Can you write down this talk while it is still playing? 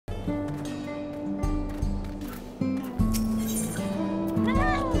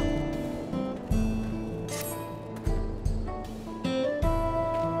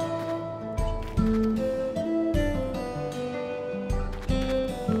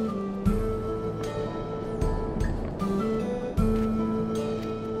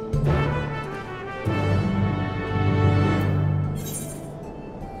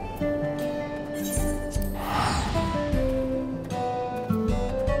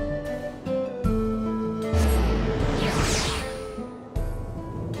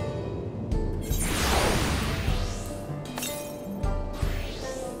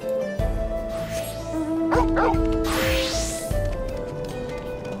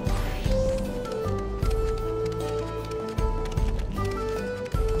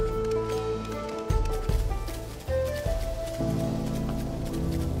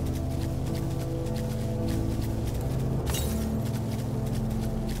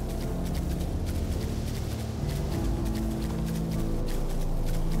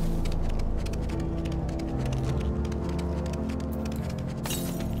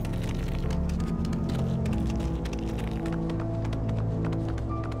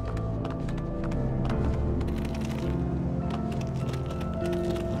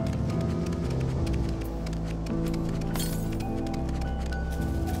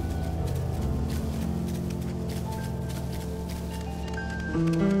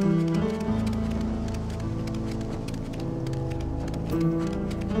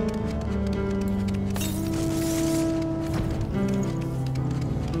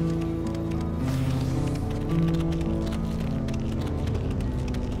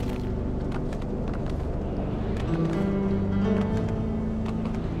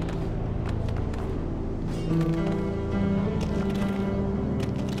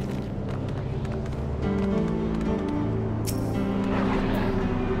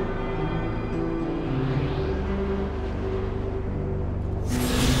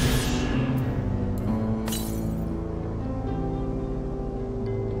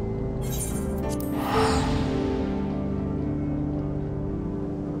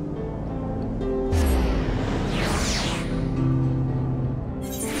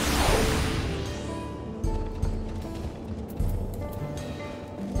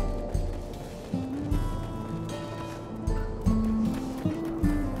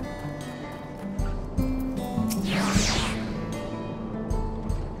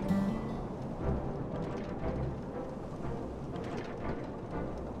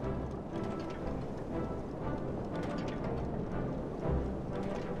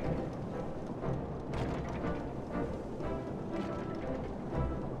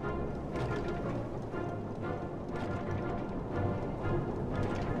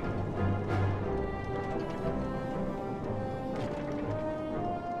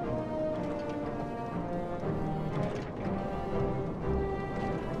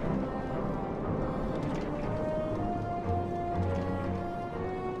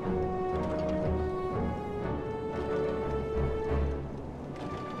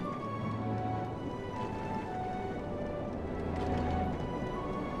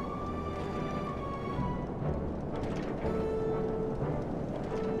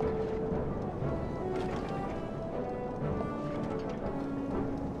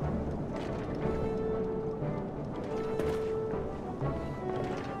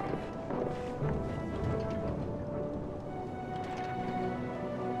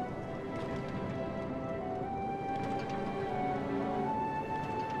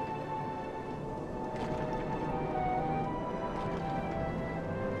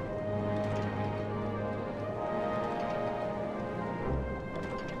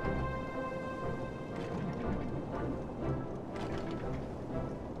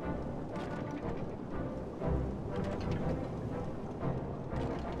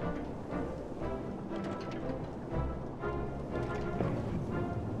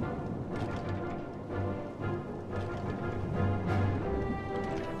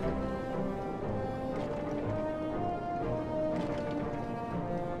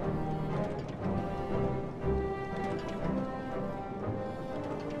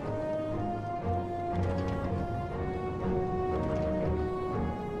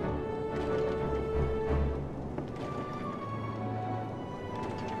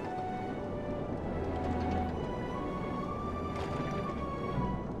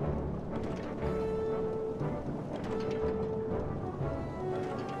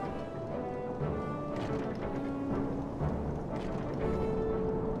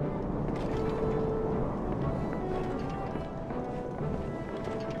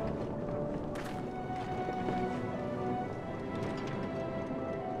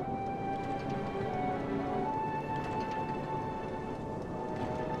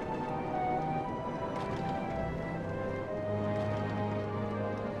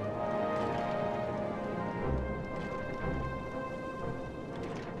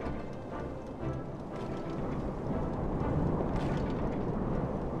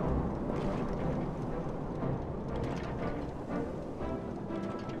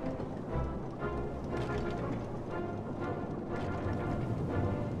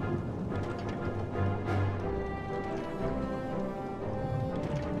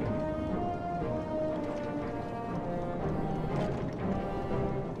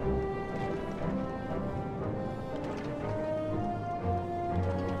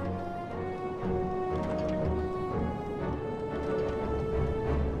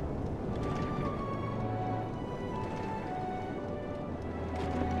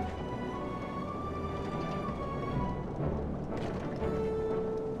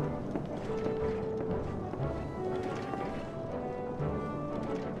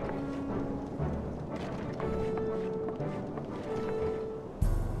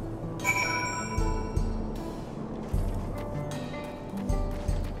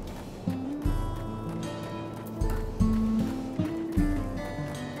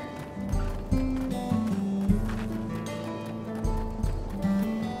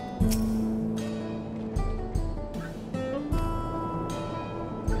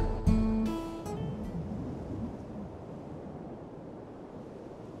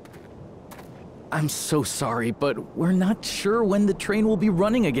I'm so sorry, but we're not sure when the train will be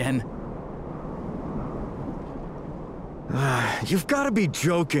running again. You've got to be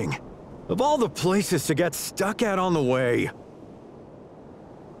joking. Of all the places to get stuck at on the way.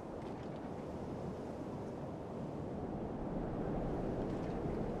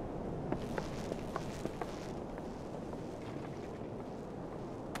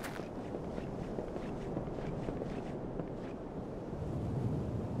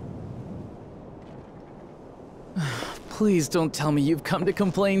 Please don't tell me you've come to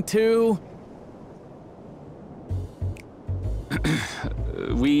complain too.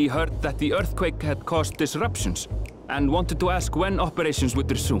 We heard that the earthquake had caused disruptions and wanted to ask when operations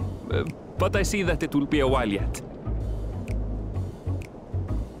would resume. But I see that it will be a while yet.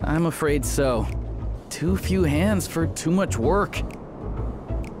 I'm afraid so. Too few hands for too much work.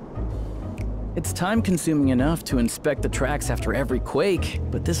 It's time-consuming enough to inspect the tracks after every quake,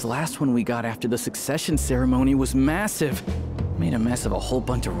 but this last one we got after the succession ceremony was massive. Made a mess of a whole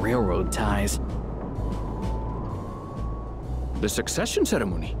bunch of railroad ties. The succession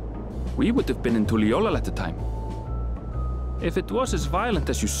ceremony? We would have been in Tuliolal at the time. If it was as violent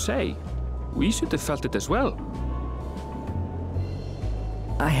as you say, we should have felt it as well.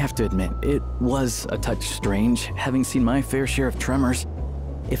 I have to admit, it was a touch strange, having seen my fair share of tremors.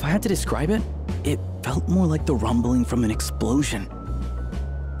 If I had to describe it, it felt more like the rumbling from an explosion.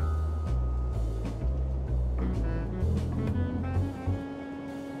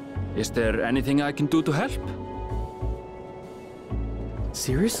 Is there anything I can do to help?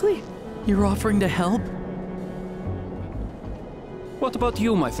 Seriously? You're offering to help? What about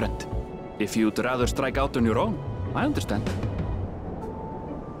you, my friend? If you'd rather strike out on your own, I understand.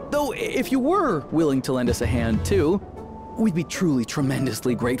 Though, if you were willing to lend us a hand too, we'd be truly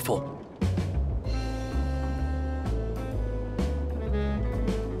tremendously grateful.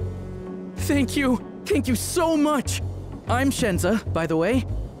 Thank you! Thank you so much! I'm Shenza, by the way.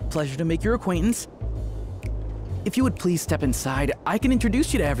 Pleasure to make your acquaintance. If you would please step inside, I can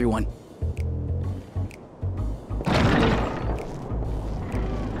introduce you to everyone.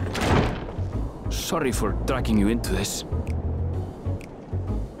 Sorry for dragging you into this.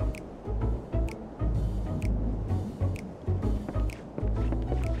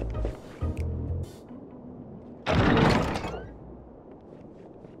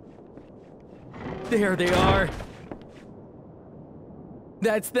 There they are.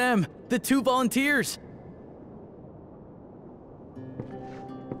 That's them, the two volunteers.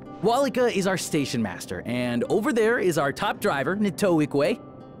 Walika is our station master, and over there is our top driver, Nitoikwe.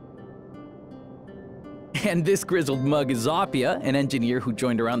 And this grizzled mug is Zopia, an engineer who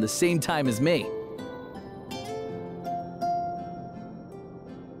joined around the same time as me.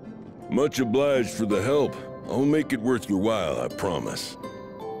 Much obliged for the help. I'll make it worth your while, I promise.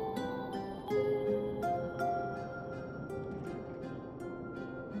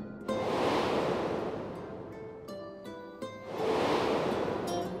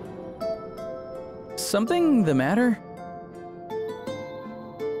 Something the matter?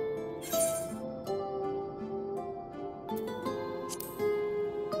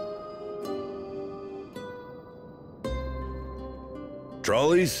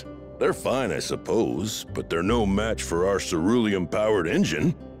 Trolleys? They're fine, I suppose, but they're no match for our ceruleum-powered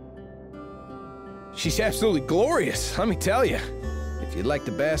engine. She's absolutely glorious, let me tell you. If you'd like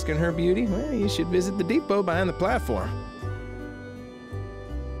to bask in her beauty, well, you should visit the depot behind the platform.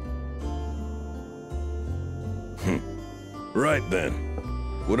 Right then.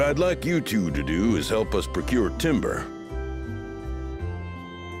 What I'd like you two to do is help us procure timber.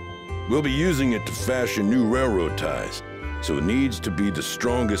 We'll be using it to fashion new railroad ties, so it needs to be the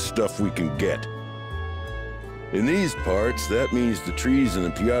strongest stuff we can get. In these parts, that means the trees in the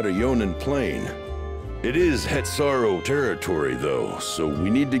Piatayonan Plain. It is Hetsaro territory, though, so we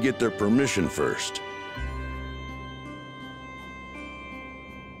need to get their permission first.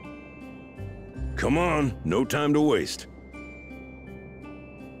 Come on, no time to waste.